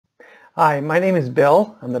Hi, my name is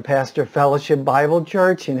Bill. I'm the pastor of Fellowship Bible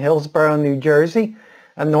Church in Hillsborough, New Jersey.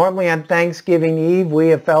 Normally on Thanksgiving Eve,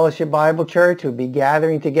 we of Fellowship Bible Church would be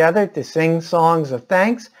gathering together to sing songs of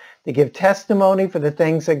thanks, to give testimony for the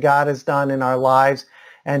things that God has done in our lives,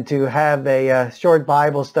 and to have a short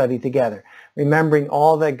Bible study together, remembering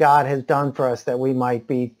all that God has done for us that we might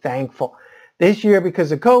be thankful. This year,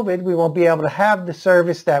 because of COVID, we won't be able to have the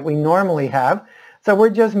service that we normally have. So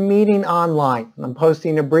we're just meeting online. I'm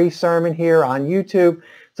posting a brief sermon here on YouTube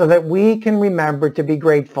so that we can remember to be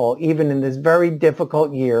grateful even in this very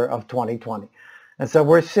difficult year of 2020. And so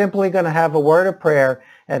we're simply going to have a word of prayer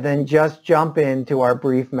and then just jump into our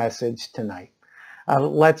brief message tonight.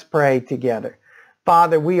 Let's pray together.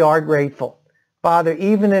 Father, we are grateful. Father,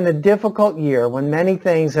 even in a difficult year when many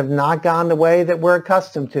things have not gone the way that we're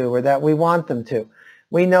accustomed to or that we want them to,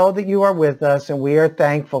 we know that you are with us and we are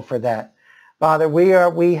thankful for that. Father,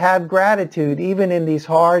 we have gratitude even in these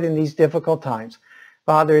hard and these difficult times.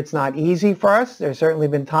 Father, it's not easy for us. There's certainly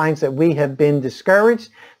been times that we have been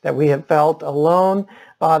discouraged, that we have felt alone.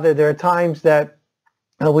 Father, there are times that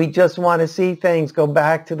we just want to see things go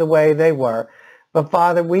back to the way they were. But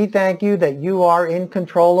Father, we thank you that you are in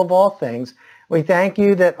control of all things. We thank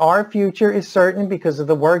you that our future is certain because of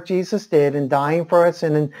the work Jesus did in dying for us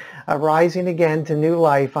and in rising again to new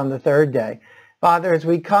life on the third day. Father, as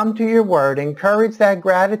we come to your word, encourage that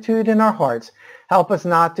gratitude in our hearts. Help us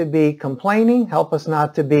not to be complaining. Help us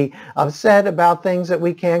not to be upset about things that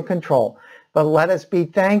we can't control. But let us be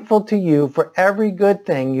thankful to you for every good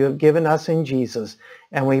thing you have given us in Jesus.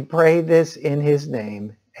 And we pray this in his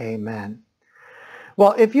name. Amen.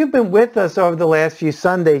 Well, if you've been with us over the last few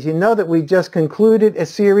Sundays, you know that we just concluded a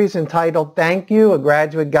series entitled Thank You, A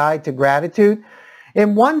Graduate Guide to Gratitude.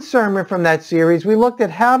 In one sermon from that series, we looked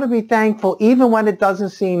at how to be thankful even when it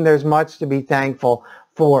doesn't seem there's much to be thankful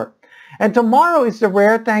for. And tomorrow is the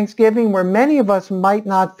rare Thanksgiving where many of us might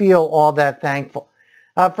not feel all that thankful.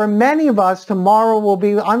 For many of us, tomorrow will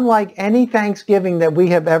be unlike any Thanksgiving that we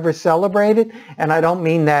have ever celebrated, and I don't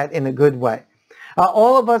mean that in a good way.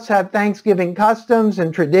 All of us have Thanksgiving customs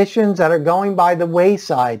and traditions that are going by the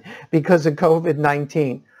wayside because of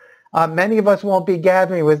COVID-19. Many of us won't be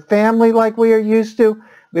gathering with family like we are used to.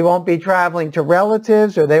 We won't be traveling to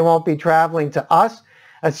relatives, or they won't be traveling to us.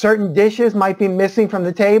 Certain dishes might be missing from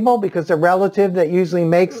the table because the relative that usually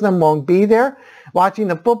makes them won't be there. Watching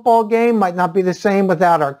the football game might not be the same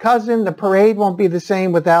without our cousin. The parade won't be the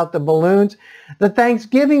same without the balloons. The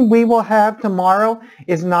Thanksgiving we will have tomorrow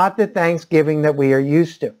is not the Thanksgiving that we are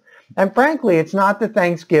used to. And frankly, it's not the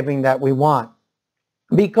Thanksgiving that we want.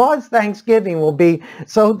 Because Thanksgiving will be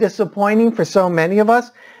so disappointing for so many of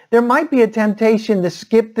us, there might be a temptation to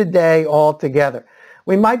skip the day altogether.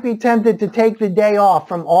 We might be tempted to take the day off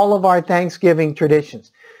from all of our Thanksgiving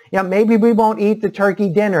traditions. Maybe we won't eat the turkey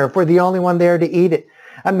dinner if we're the only one there to eat it.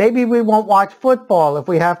 Maybe we won't watch football if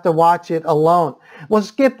we have to watch it alone. We'll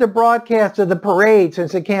skip the broadcast of the parade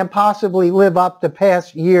since it can't possibly live up to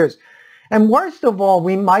past years. And worst of all,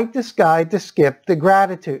 we might decide to skip the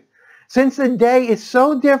gratitude. Since the day is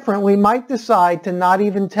so different, we might decide to not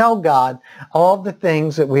even tell God all the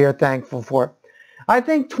things that we are thankful for. I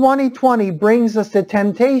think 2020 brings us the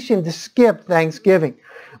temptation to skip Thanksgiving.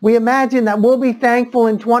 We imagine that we'll be thankful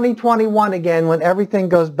in 2021 again when everything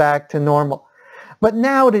goes back to normal. But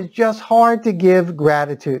now it is just hard to give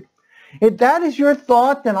gratitude. If that is your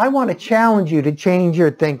thought, then I want to challenge you to change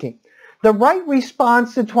your thinking. The right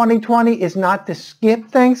response to 2020 is not to skip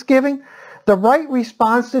Thanksgiving. The right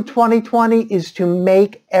response to 2020 is to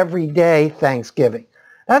make every day Thanksgiving.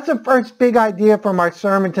 That's the first big idea from our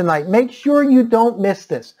sermon tonight. Make sure you don't miss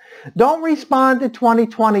this. Don't respond to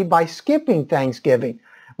 2020 by skipping Thanksgiving.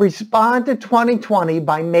 Respond to 2020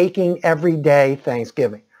 by making every day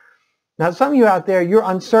Thanksgiving. Now, some of you out there, you're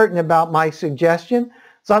uncertain about my suggestion.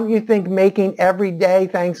 Some of you think making every day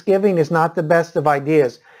Thanksgiving is not the best of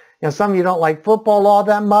ideas. Some of you don't like football all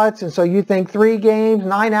that much, and so you think 3 games,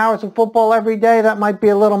 9 hours of football every day, that might be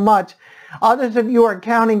a little much. Others of you are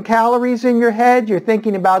counting calories in your head. You're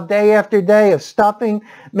thinking about day after day of stuffing,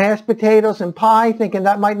 mashed potatoes, and pie, thinking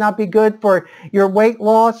that might not be good for your weight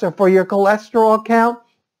loss or for your cholesterol count.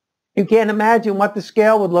 You can't imagine what the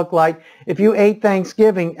scale would look like if you ate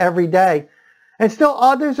Thanksgiving every day. And still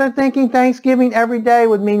others are thinking Thanksgiving every day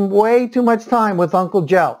would mean way too much time with Uncle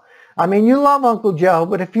Joe. I mean, you love Uncle Joe,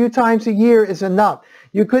 but a few times a year is enough.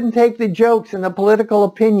 You couldn't take the jokes and the political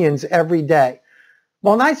opinions every day.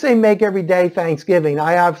 Well, when I say make every day Thanksgiving,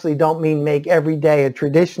 I obviously don't mean make every day a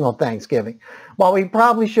traditional Thanksgiving. While we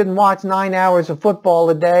probably shouldn't watch 9 hours of football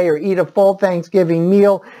a day or eat a full Thanksgiving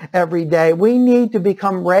meal every day, we need to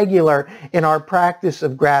become regular in our practice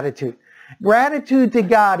of gratitude. Gratitude to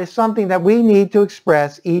God is something that we need to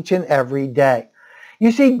express each and every day.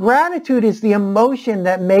 You see, gratitude is the emotion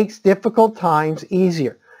that makes difficult times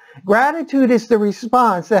easier. Gratitude is the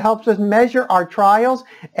response that helps us measure our trials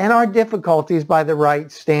and our difficulties by the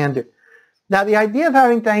right standard. Now, the idea of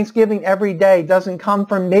having Thanksgiving every day doesn't come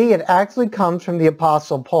from me. It actually comes from the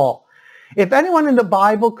Apostle Paul. If anyone in the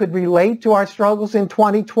Bible could relate to our struggles in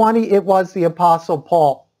 2020, it was the Apostle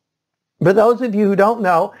Paul. For those of you who don't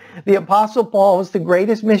know, the Apostle Paul was the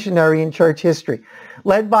greatest missionary in church history.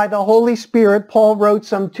 Led by the Holy Spirit, Paul wrote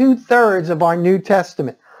some 2/3 of our New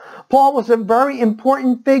Testament. Paul was a very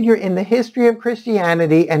important figure in the history of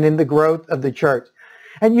Christianity and in the growth of the church.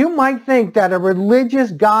 And you might think that a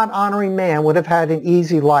religious, God-honoring man would have had an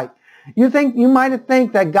easy life. You might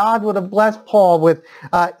think that God would have blessed Paul with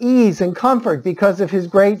ease and comfort because of his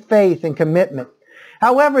great faith and commitment.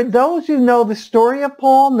 However, those who know the story of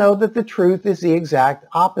Paul know that the truth is the exact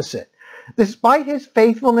opposite. Despite his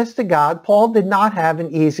faithfulness to God, Paul did not have an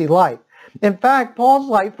easy life. In fact, Paul's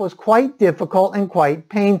life was quite difficult and quite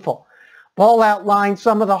painful. Paul outlined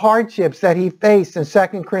some of the hardships that he faced in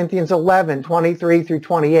 2 Corinthians 11, 23 through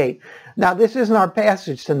 28. Now, this isn't our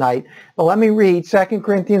passage tonight, but let me read 2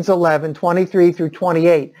 Corinthians 11, 23 through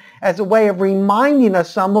 28 as a way of reminding us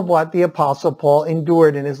some of what the Apostle Paul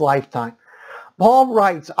endured in his lifetime. Paul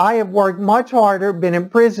writes, "I have worked much harder, been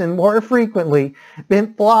imprisoned more frequently,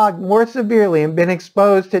 been flogged more severely, and been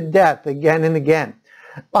exposed to death again and again.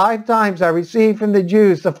 5 times I received from the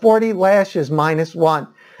Jews the 40 lashes minus 1.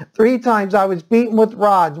 3 times I was beaten with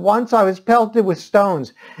rods. Once I was pelted with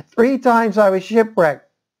stones. 3 times I was shipwrecked.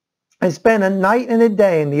 I spent a night and a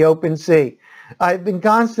day in the open sea. I've been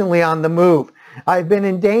constantly on the move. I've been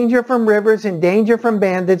in danger from rivers, in danger from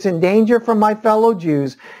bandits, in danger from my fellow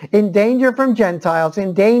Jews, in danger from Gentiles,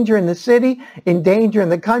 in danger in the city, in danger in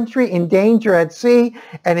the country, in danger at sea,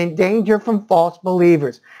 and in danger from false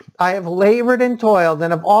believers. I have labored and toiled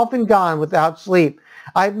and have often gone without sleep.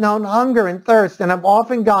 I've known hunger and thirst and have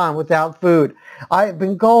often gone without food. I have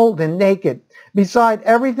been cold and naked. Beside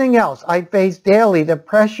everything else, I face daily the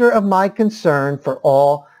pressure of my concern for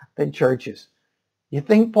all the churches." You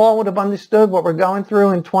think Paul would have understood what we're going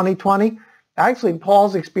through in 2020? Actually,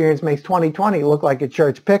 Paul's experience makes 2020 look like a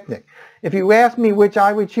church picnic. If you ask me which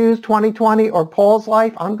I would choose, 2020 or Paul's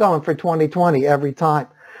life, I'm going for 2020 every time.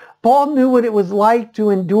 Paul knew what it was like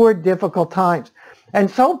to endure difficult times. And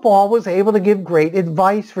so Paul was able to give great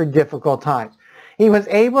advice for difficult times. He was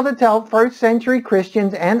able to tell first century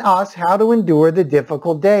Christians and us how to endure the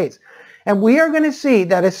difficult days. And we are going to see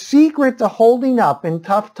that a secret to holding up in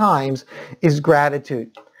tough times is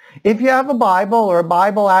gratitude. If you have a Bible or a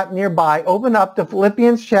Bible app nearby, open up to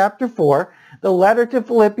Philippians chapter 4. The letter to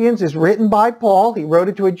Philippians is written by Paul. He wrote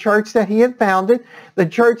it to a church that he had founded. The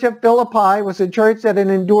church at Philippi was a church that had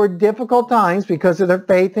endured difficult times because of their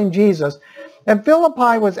faith in Jesus. And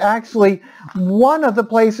Philippi was actually one of the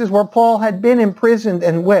places where Paul had been imprisoned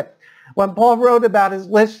and whipped. When Paul wrote about his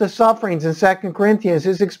list of sufferings in 2 Corinthians,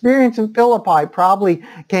 his experience in Philippi probably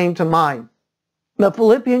came to mind. The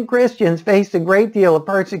Philippian Christians faced a great deal of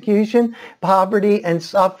persecution, poverty, and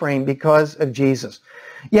suffering because of Jesus.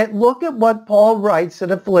 Yet look at what Paul writes to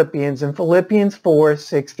the Philippians in Philippians 4,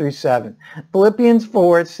 6 through 7. Philippians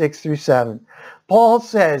 4, 6 through 7. Paul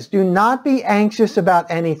says, "Do not be anxious about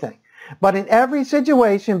anything, but in every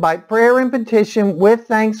situation, by prayer and petition with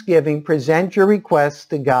thanksgiving, present your requests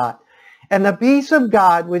to God. And the peace of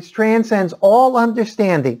God, which transcends all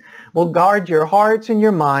understanding, will guard your hearts and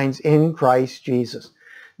your minds in Christ Jesus."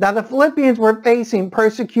 Now, the Philippians were facing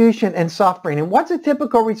persecution and suffering. And what's a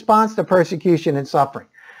typical response to persecution and suffering?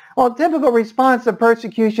 Well, a typical response to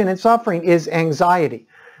persecution and suffering is anxiety.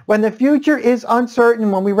 When the future is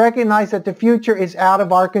uncertain, when we recognize that the future is out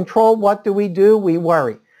of our control, what do? We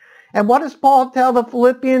worry. And what does Paul tell the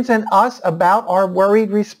Philippians and us about our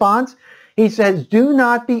worried response? He says, "Do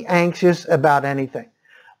not be anxious about anything."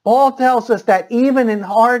 Paul tells us that even in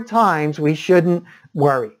hard times, we shouldn't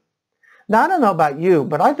worry. Now, I don't know about you,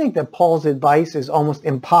 but I think that Paul's advice is almost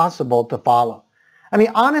impossible to follow. I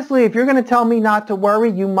mean, honestly, if you're going to tell me not to worry,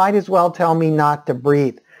 you might as well tell me not to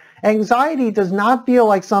breathe. Anxiety does not feel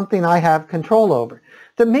like something I have control over.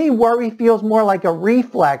 To me, worry feels more like a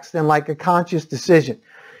reflex than like a conscious decision.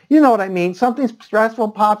 You know what I mean? Something stressful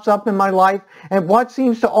pops up in my life, and what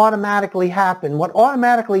seems to automatically happen? What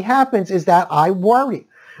automatically happens is that I worry.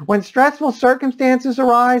 When stressful circumstances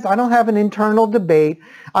arise, I don't have an internal debate.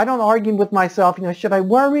 I don't argue with myself, should I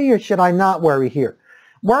worry or should I not worry here?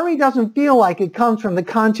 Worry doesn't feel like it comes from the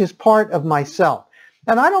conscious part of myself.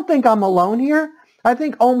 And I don't think I'm alone here. I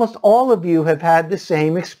think almost all of you have had the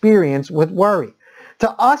same experience with worry. To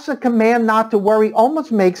us, a command not to worry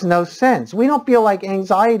almost makes no sense. We don't feel like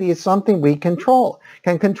anxiety is something we can control.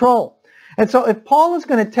 And so if Paul is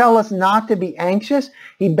going to tell us not to be anxious,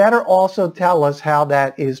 he better also tell us how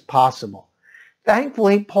that is possible.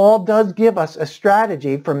 Thankfully, Paul does give us a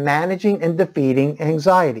strategy for managing and defeating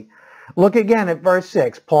anxiety. Look again at verse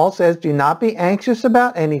 6. Paul says, do not be anxious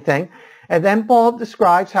about anything. And then Paul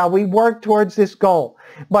describes how we work towards this goal.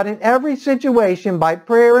 But in every situation, by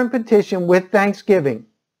prayer and petition with thanksgiving,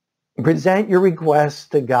 present your requests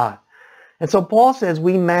to God. And so Paul says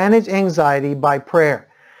we manage anxiety by prayer.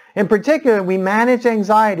 In particular, we manage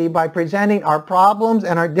anxiety by presenting our problems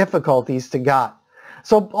and our difficulties to God.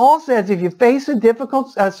 So Paul says if you face a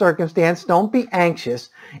difficult circumstance, don't be anxious.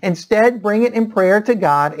 Instead, bring it in prayer to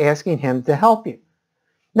God, asking him to help you.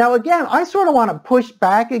 Now again, I sort of want to push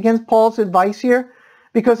back against Paul's advice here,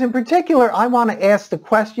 because in particular, I want to ask the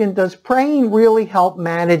question, does praying really help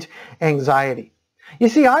manage anxiety? You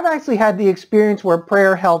see, I've actually had the experience where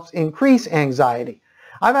prayer helps increase anxiety.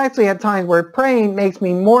 I've actually had times where praying makes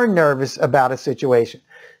me more nervous about a situation.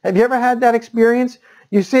 Have you ever had that experience?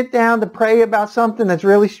 You sit down to pray about something that's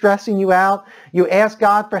really stressing you out. You ask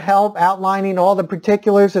God for help, outlining all the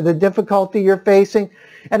particulars of the difficulty you're facing.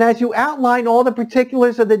 And as you outline all the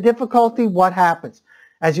particulars of the difficulty, what happens?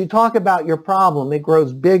 As you talk about your problem, it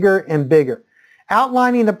grows bigger and bigger.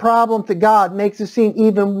 Outlining the problem to God makes it seem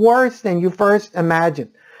even worse than you first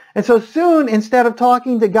imagined. And so soon, instead of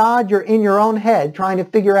talking to God, you're in your own head trying to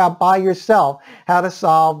figure out by yourself how to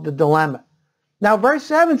solve the dilemma. Now, verse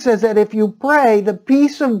 7 says that if you pray, the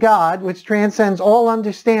peace of God, which transcends all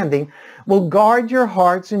understanding, will guard your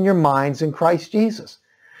hearts and your minds in Christ Jesus.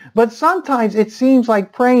 But sometimes it seems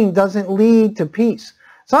like praying doesn't lead to peace.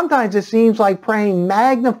 Sometimes it seems like praying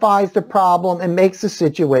magnifies the problem and makes the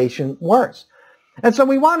situation worse. And so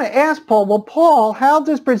we want to ask Paul, well, Paul, how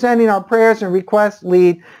does presenting our prayers and requests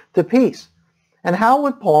lead to peace? And how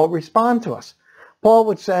would Paul respond to us? Paul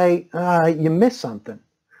would say, you missed something.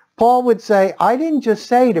 Paul would say, I didn't just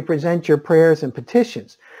say to present your prayers and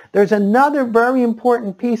petitions. There's another very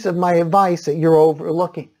important piece of my advice that you're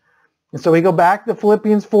overlooking. And so we go back to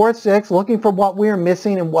Philippians 4:6, looking for what we're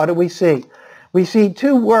missing, and what do we see? We see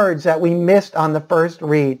two words that we missed on the first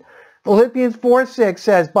read. Philippians 4:6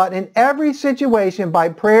 says, but in every situation by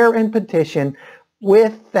prayer and petition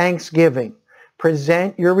with thanksgiving,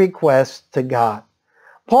 present your requests to God.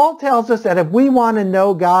 Paul tells us that if we want to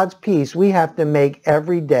know God's peace, we have to make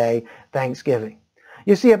every day thanksgiving.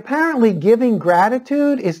 You see, apparently giving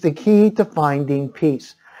gratitude is the key to finding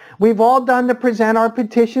peace. We've all done the present our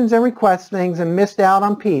petitions and request things and missed out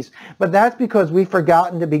on peace, but that's because we've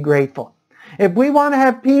forgotten to be grateful. If we want to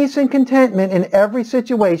have peace and contentment in every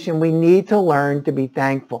situation, we need to learn to be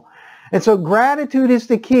thankful. And so gratitude is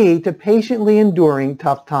the key to patiently enduring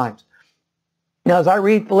tough times. Now, as I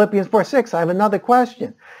read Philippians 4:6, I have another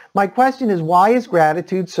question. My question is, why is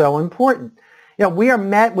gratitude so important? You know, we are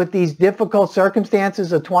met with these difficult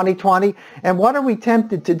circumstances of 2020, and what are we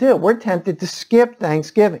tempted to do? We're tempted to skip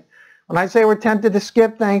Thanksgiving. When I say we're tempted to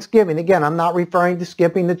skip Thanksgiving, again, I'm not referring to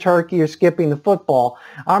skipping the turkey or skipping the football.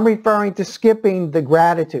 I'm referring to skipping the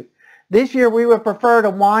gratitude. This year, we would prefer to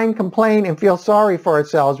whine, complain, and feel sorry for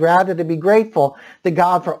ourselves rather than be grateful to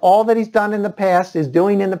God for all that he's done in the past, is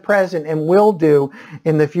doing in the present, and will do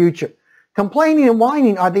in the future. Complaining and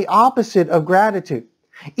whining are the opposite of gratitude.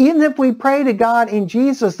 Even if we pray to God in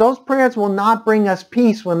Jesus, those prayers will not bring us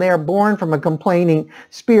peace when they are born from a complaining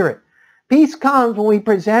spirit. Peace comes when we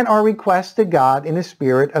present our requests to God in a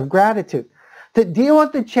spirit of gratitude. To deal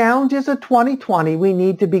with the challenges of 2020, we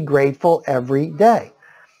need to be grateful every day.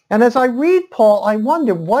 And as I read Paul, I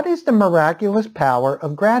wonder, what is the miraculous power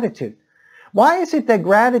of gratitude? Why is it that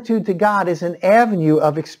gratitude to God is an avenue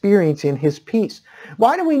of experiencing his peace?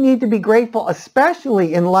 Why do we need to be grateful,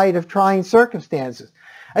 especially in light of trying circumstances?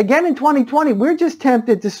 Again, in 2020, we're just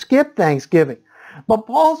tempted to skip Thanksgiving. But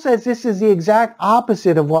Paul says this is the exact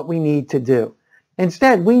opposite of what we need to do.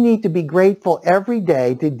 Instead, we need to be grateful every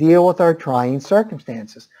day to deal with our trying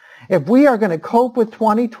circumstances. If we are going to cope with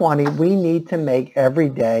 2020, we need to make every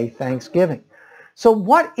day Thanksgiving. So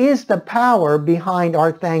what is the power behind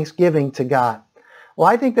our thanksgiving to God? Well,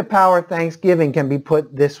 I think the power of thanksgiving can be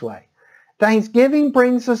put this way. Thanksgiving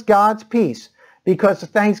brings us God's peace because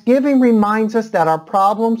thanksgiving reminds us that our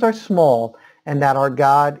problems are small and that our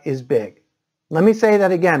God is big. Let me say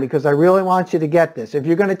that again because I really want you to get this. If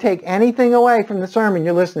you're going to take anything away from the sermon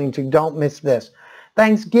you're listening to, don't miss this.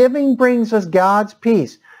 Thanksgiving brings us God's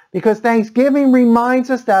peace because thanksgiving reminds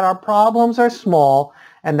us that our problems are small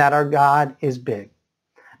and that our God is big.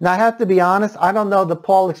 Now, I have to be honest, I don't know that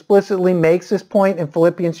Paul explicitly makes this point in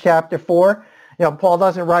Philippians chapter 4. Paul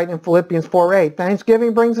doesn't write in Philippians 4:8,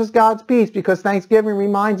 thanksgiving brings us God's peace because thanksgiving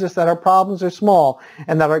reminds us that our problems are small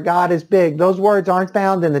and that our God is big. Those words aren't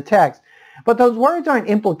found in the text. But those words are an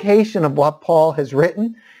implication of what Paul has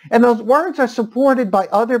written, and those words are supported by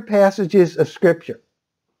other passages of Scripture.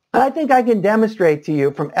 And I think I can demonstrate to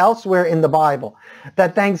you from elsewhere in the Bible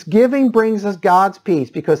that thanksgiving brings us God's peace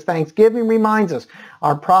because thanksgiving reminds us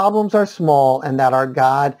our problems are small and that our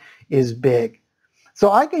God is big.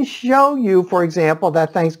 So I can show you, for example,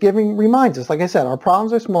 that thanksgiving reminds us, like I said, our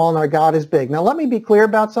problems are small and our God is big. Now let me be clear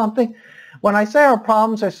about something. When I say our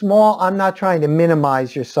problems are small, I'm not trying to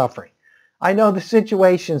minimize your suffering. I know the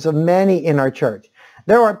situations of many in our church.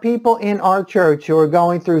 There are people in our church who are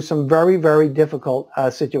going through some very, very difficult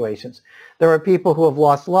situations. There are people who have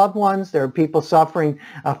lost loved ones. There are people suffering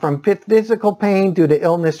from physical pain due to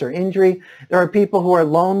illness or injury. There are people who are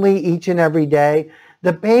lonely each and every day.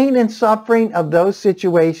 The pain and suffering of those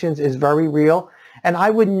situations is very real, and I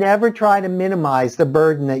would never try to minimize the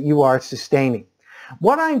burden that you are sustaining.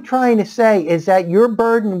 What I'm trying to say is that your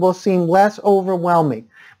burden will seem less overwhelming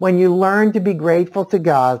when you learn to be grateful to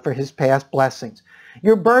God for his past blessings.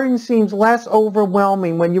 Your burden seems less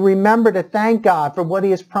overwhelming when you remember to thank God for what he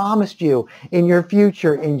has promised you in your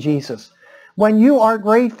future in Jesus. When you are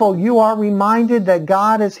grateful, you are reminded that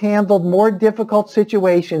God has handled more difficult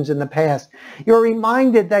situations in the past. You're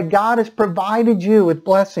reminded that God has provided you with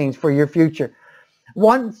blessings for your future.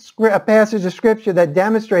 One passage of Scripture that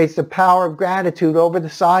demonstrates the power of gratitude over the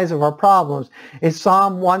size of our problems is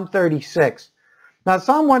Psalm 136. Now,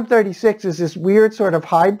 Psalm 136 is this weird sort of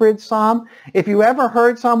hybrid psalm. If you ever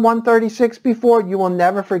heard Psalm 136 before, you will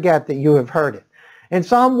never forget that you have heard it. In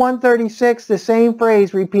Psalm 136, the same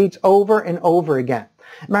phrase repeats over and over again.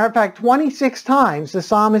 Matter of fact, 26 times the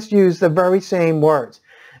psalmist used the very same words.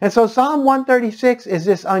 And so Psalm 136 is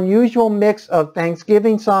this unusual mix of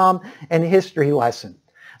thanksgiving psalm and history lesson.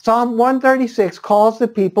 Psalm 136 calls the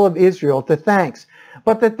people of Israel to thanks.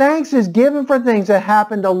 But the thanks is given for things that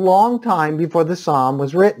happened a long time before the psalm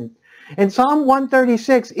was written. In Psalm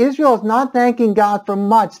 136, Israel is not thanking God for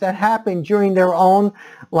much that happened during their own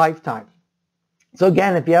lifetime. So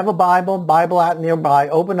again, if you have a Bible app nearby,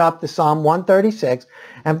 open up to Psalm 136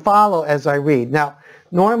 and follow as I read. Now,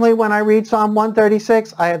 normally when I read Psalm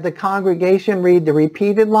 136, I have the congregation read the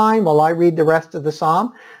repeated line while I read the rest of the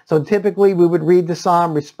psalm. So typically we would read the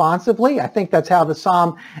psalm responsively. I think that's how the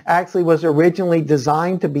psalm actually was originally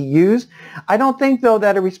designed to be used. I don't think, though,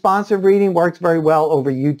 that a responsive reading works very well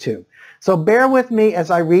over YouTube. So bear with me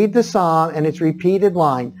as I read the psalm and its repeated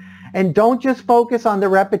line. And don't just focus on the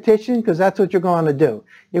repetition, because that's what you're going to do.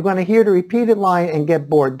 You're going to hear the repeated line and get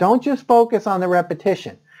bored. Don't just focus on the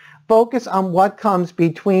repetition. Focus on what comes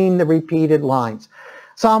between the repeated lines.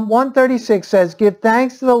 Psalm 136 says, "Give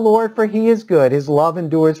thanks to the Lord, for he is good. His love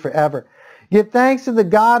endures forever. Give thanks to the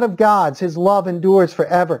God of gods. His love endures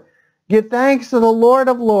forever. Give thanks to the Lord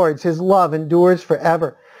of lords. His love endures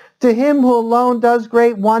forever. To him who alone does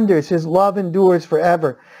great wonders, his love endures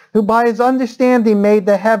forever. Who by his understanding made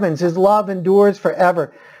the heavens, his love endures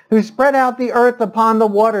forever. Who spread out the earth upon the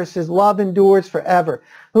waters, his love endures forever.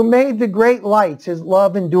 Who made the great lights, his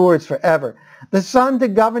love endures forever. The sun to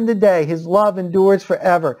govern the day, his love endures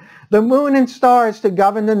forever. The moon and stars to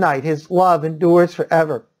govern the night, his love endures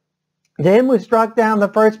forever. To him who struck down the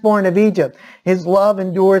firstborn of Egypt, his love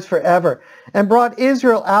endures forever. And brought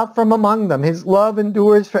Israel out from among them, his love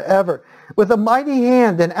endures forever. With a mighty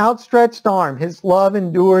hand and outstretched arm, his love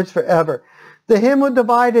endures forever. To him who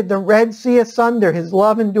divided the Red Sea asunder, his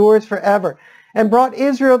love endures forever. And brought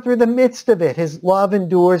Israel through the midst of it, his love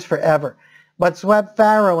endures forever. But swept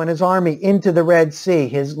Pharaoh and his army into the Red Sea,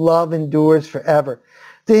 his love endures forever.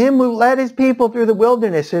 To him who led his people through the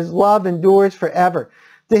wilderness, his love endures forever.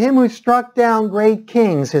 To him who struck down great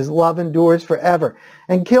kings, his love endures forever.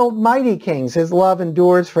 And killed mighty kings, his love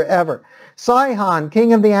endures forever. Sihon,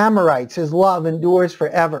 king of the Amorites, his love endures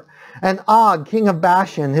forever. And Og, king of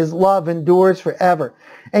Bashan, his love endures forever.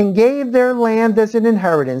 And gave their land as an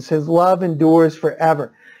inheritance, his love endures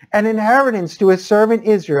forever. An inheritance to his servant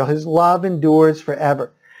Israel, his love endures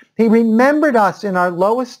forever. He remembered us in our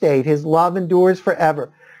low estate, his love endures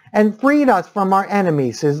forever. And freed us from our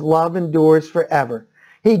enemies, his love endures forever.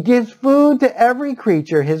 He gives food to every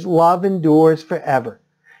creature, his love endures forever.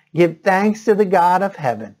 Give thanks to the God of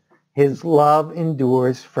heaven, his love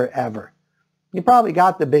endures forever. You probably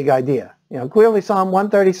got the big idea. Clearly Psalm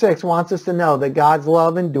 136 wants us to know that God's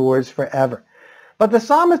love endures forever. But the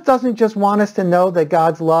psalmist doesn't just want us to know that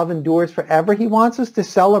God's love endures forever. He wants us to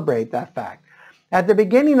celebrate that fact. At the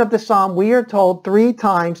beginning of the psalm, we are told 3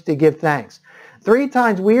 times to give thanks. 3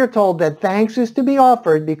 times we are told that thanks is to be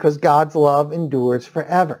offered because God's love endures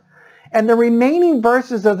forever. And the remaining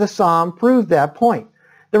verses of the psalm prove that point.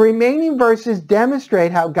 The remaining verses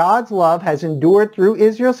demonstrate how God's love has endured through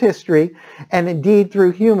Israel's history and indeed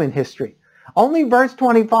through human history. Only verse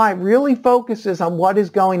 25 really focuses on what is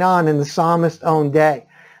going on in the psalmist's own day.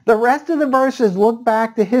 The rest of the verses look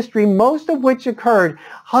back to history, most of which occurred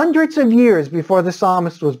hundreds of years before the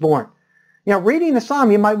psalmist was born. You know, reading the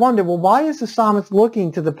psalm, you might wonder, well, why is the psalmist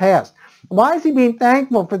looking to the past? Why is he being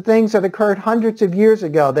thankful for things that occurred hundreds of years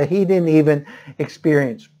ago that he didn't even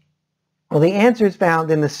experience? Well, the answer is found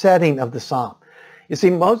in the setting of the psalm. You see,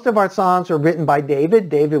 most of our psalms were written by David.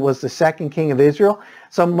 David was the second king of Israel.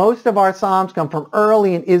 So most of our psalms come from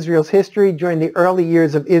early in Israel's history during the early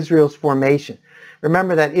years of Israel's formation.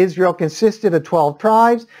 Remember that Israel consisted of 12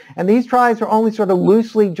 tribes, and these tribes were only sort of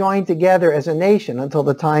loosely joined together as a nation until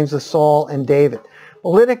the times of Saul and David.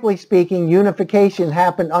 Politically speaking, unification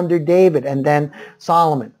happened under David and then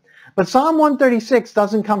Solomon. But Psalm 136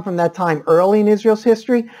 doesn't come from that time early in Israel's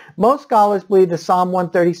history. Most scholars believe that Psalm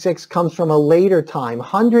 136 comes from a later time,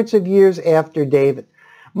 hundreds of years after David.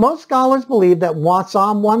 Most scholars believe that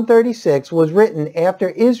Psalm 136 was written after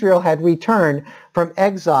Israel had returned from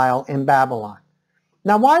exile in Babylon.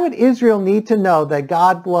 Now, why would Israel need to know that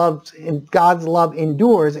God's love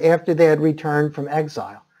endures after they had returned from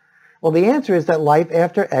exile? Well, the answer is that life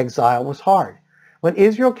after exile was hard. When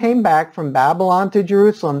Israel came back from Babylon to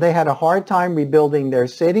Jerusalem, they had a hard time rebuilding their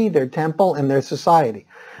city, their temple, and their society.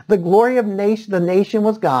 The glory of the nation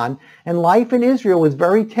was gone, and life in Israel was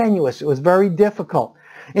very tenuous. It was very difficult.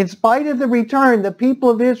 In spite of the return, the people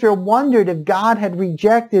of Israel wondered if God had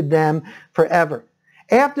rejected them forever.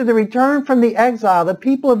 After the return from the exile, the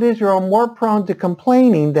people of Israel were more prone to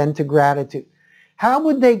complaining than to gratitude. How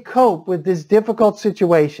would they cope with this difficult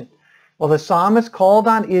situation? Well, the psalmist called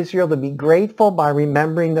on Israel to be grateful by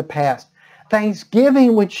remembering the past.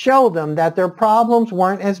 Thanksgiving would show them that their problems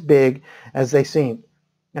weren't as big as they seemed.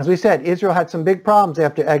 As we said, Israel had some big problems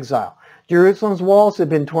after exile. Jerusalem's walls had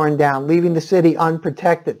been torn down, leaving the city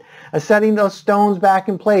unprotected. Setting those stones back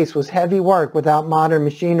in place was heavy work without modern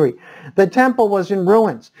machinery. The temple was in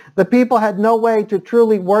ruins. The people had no way to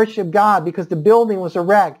truly worship God because the building was a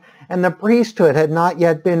wreck and the priesthood had not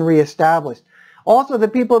yet been reestablished. Also, the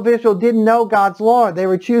people of Israel didn't know God's law. They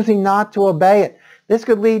were choosing not to obey it. This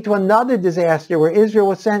could lead to another disaster where Israel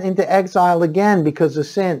was sent into exile again because of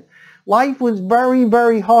sin. Life was very,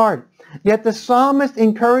 very hard. Yet the psalmist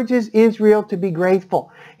encourages Israel to be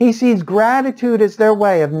grateful. He sees gratitude as their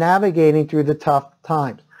way of navigating through the tough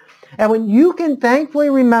times. And when you can thankfully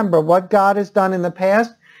remember what God has done in the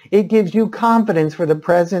past, it gives you confidence for the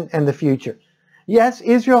present and the future. Yes,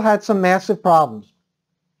 Israel had some massive problems,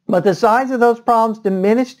 but the size of those problems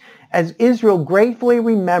diminished as Israel gratefully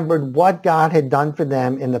remembered what God had done for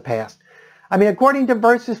them in the past. I mean, according to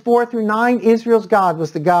verses 4 through 9, Israel's God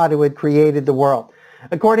was the God who had created the world.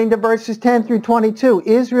 According to verses 10 through 22,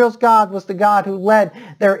 Israel's God was the God who led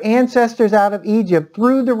their ancestors out of Egypt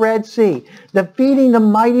through the Red Sea, defeating the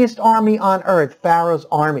mightiest army on earth, Pharaoh's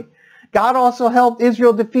army. God also helped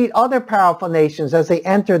Israel defeat other powerful nations as they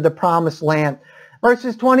entered the promised land.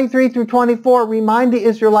 Verses 23 through 24 remind the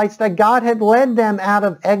Israelites that God had led them out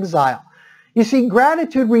of exile. You see,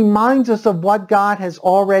 gratitude reminds us of what God has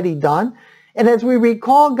already done. And as we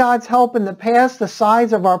recall God's help in the past, the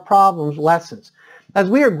size of our problems lessens. As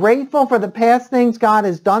we are grateful for the past things God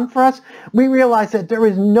has done for us, we realize that there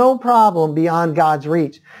is no problem beyond God's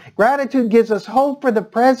reach. Gratitude gives us hope for the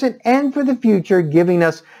present and for the future, giving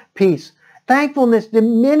us peace. Thankfulness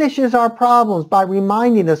diminishes our problems by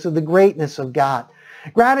reminding us of the greatness of God.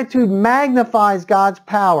 Gratitude magnifies God's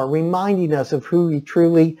power, reminding us of who He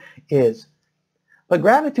truly is. But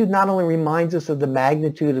gratitude not only reminds us of the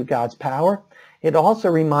magnitude of God's power, it also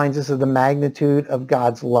reminds us of the magnitude of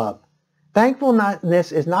God's love.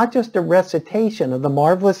 Thankfulness is not just a recitation of the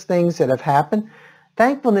marvelous things that have happened.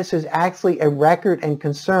 Thankfulness is actually a record and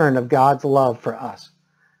concern of God's love for us.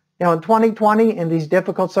 You know, in 2020, in these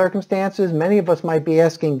difficult circumstances, many of us might be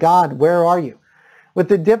asking God, where are you? With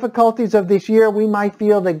the difficulties of this year, we might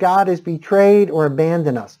feel that God has betrayed or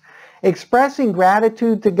abandoned us. Expressing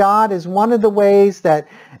gratitude to God is one of the ways that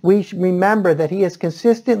we remember that He has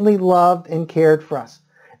consistently loved and cared for us.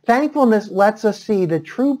 Thankfulness lets us see the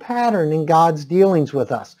true pattern in God's dealings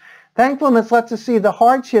with us. Thankfulness lets us see the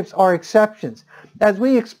hardships are exceptions. As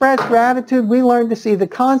we express gratitude, we learn to see the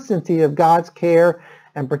constancy of God's care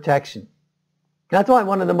and protection. That's why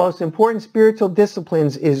one of the most important spiritual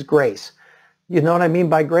disciplines is grace. You know what I mean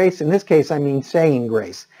by grace? In this case, I mean saying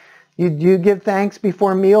grace. You give thanks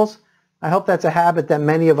before meals? I hope that's a habit that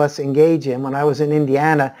many of us engage in. When I was in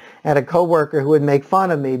Indiana, I had a coworker who would make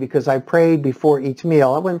fun of me because I prayed before each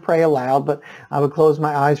meal. I wouldn't pray aloud, but I would close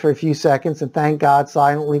my eyes for a few seconds and thank God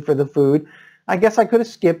silently for the food. I guess I could have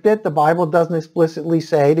skipped it. The Bible doesn't explicitly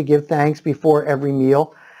say to give thanks before every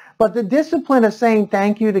meal. But the discipline of saying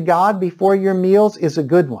thank you to God before your meals is a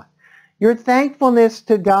good one. Your thankfulness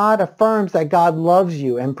to God affirms that God loves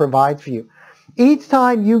you and provides for you. Each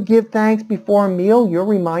time you give thanks before a meal, you're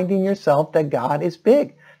reminding yourself that God is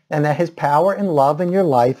big and that his power and love in your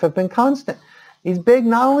life have been constant. He's big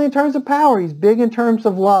not only in terms of power, he's big in terms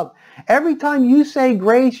of love. Every time you say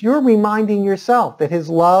grace, you're reminding yourself that his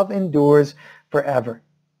love endures forever.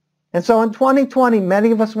 And so in 2020,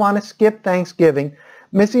 many of us want to skip Thanksgiving.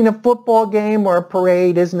 Missing a football game or a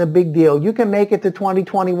parade isn't a big deal. You can make it to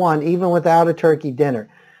 2021 even without a turkey dinner.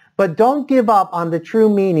 But don't give up on the true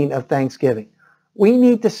meaning of Thanksgiving. We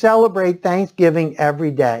need to celebrate Thanksgiving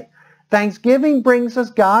every day. Thanksgiving brings us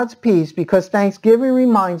God's peace because Thanksgiving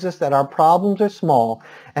reminds us that our problems are small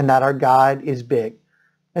and that our God is big.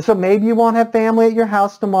 And so maybe you won't have family at your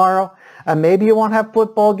house tomorrow. Maybe you won't have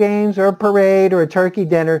football games or a parade or a turkey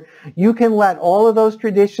dinner. You can let all of those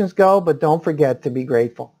traditions go, but don't forget to be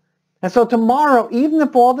grateful. And so tomorrow, even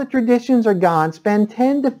if all the traditions are gone, spend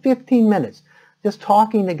 10 to 15 minutes just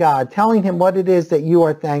talking to God, telling him what it is that you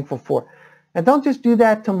are thankful for. And don't just do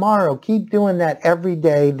that tomorrow. Keep doing that every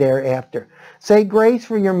day thereafter. Say grace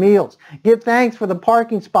for your meals. Give thanks for the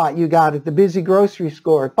parking spot you got at the busy grocery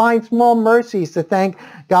store. Find small mercies to thank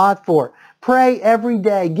God for. Pray every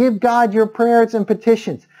day. Give God your prayers and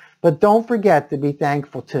petitions. But don't forget to be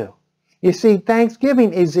thankful too. You see,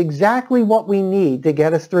 Thanksgiving is exactly what we need to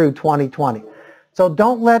get us through 2020. So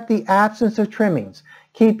don't let the absence of trimmings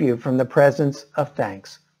keep you from the presence of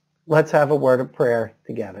thanks. Let's have a word of prayer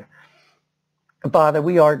together. Father,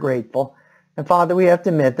 we are grateful. And Father, we have to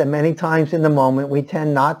admit that many times in the moment we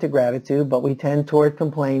tend not to gratitude, but we tend toward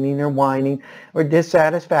complaining or whining or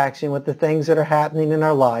dissatisfaction with the things that are happening in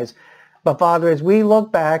our lives. But Father, as we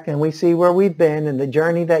look back and we see where we've been and the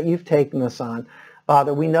journey that you've taken us on,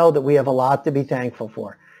 Father, we know that we have a lot to be thankful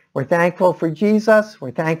for. We're thankful for Jesus.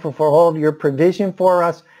 We're thankful for all of your provision for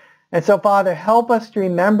us. And so, Father, help us to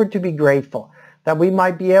remember to be grateful, that we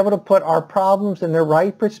might be able to put our problems in the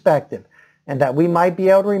right perspective, and that we might be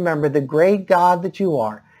able to remember the great God that you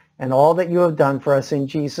are and all that you have done for us in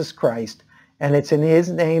Jesus Christ. And it's in his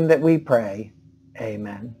name that we pray.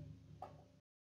 Amen.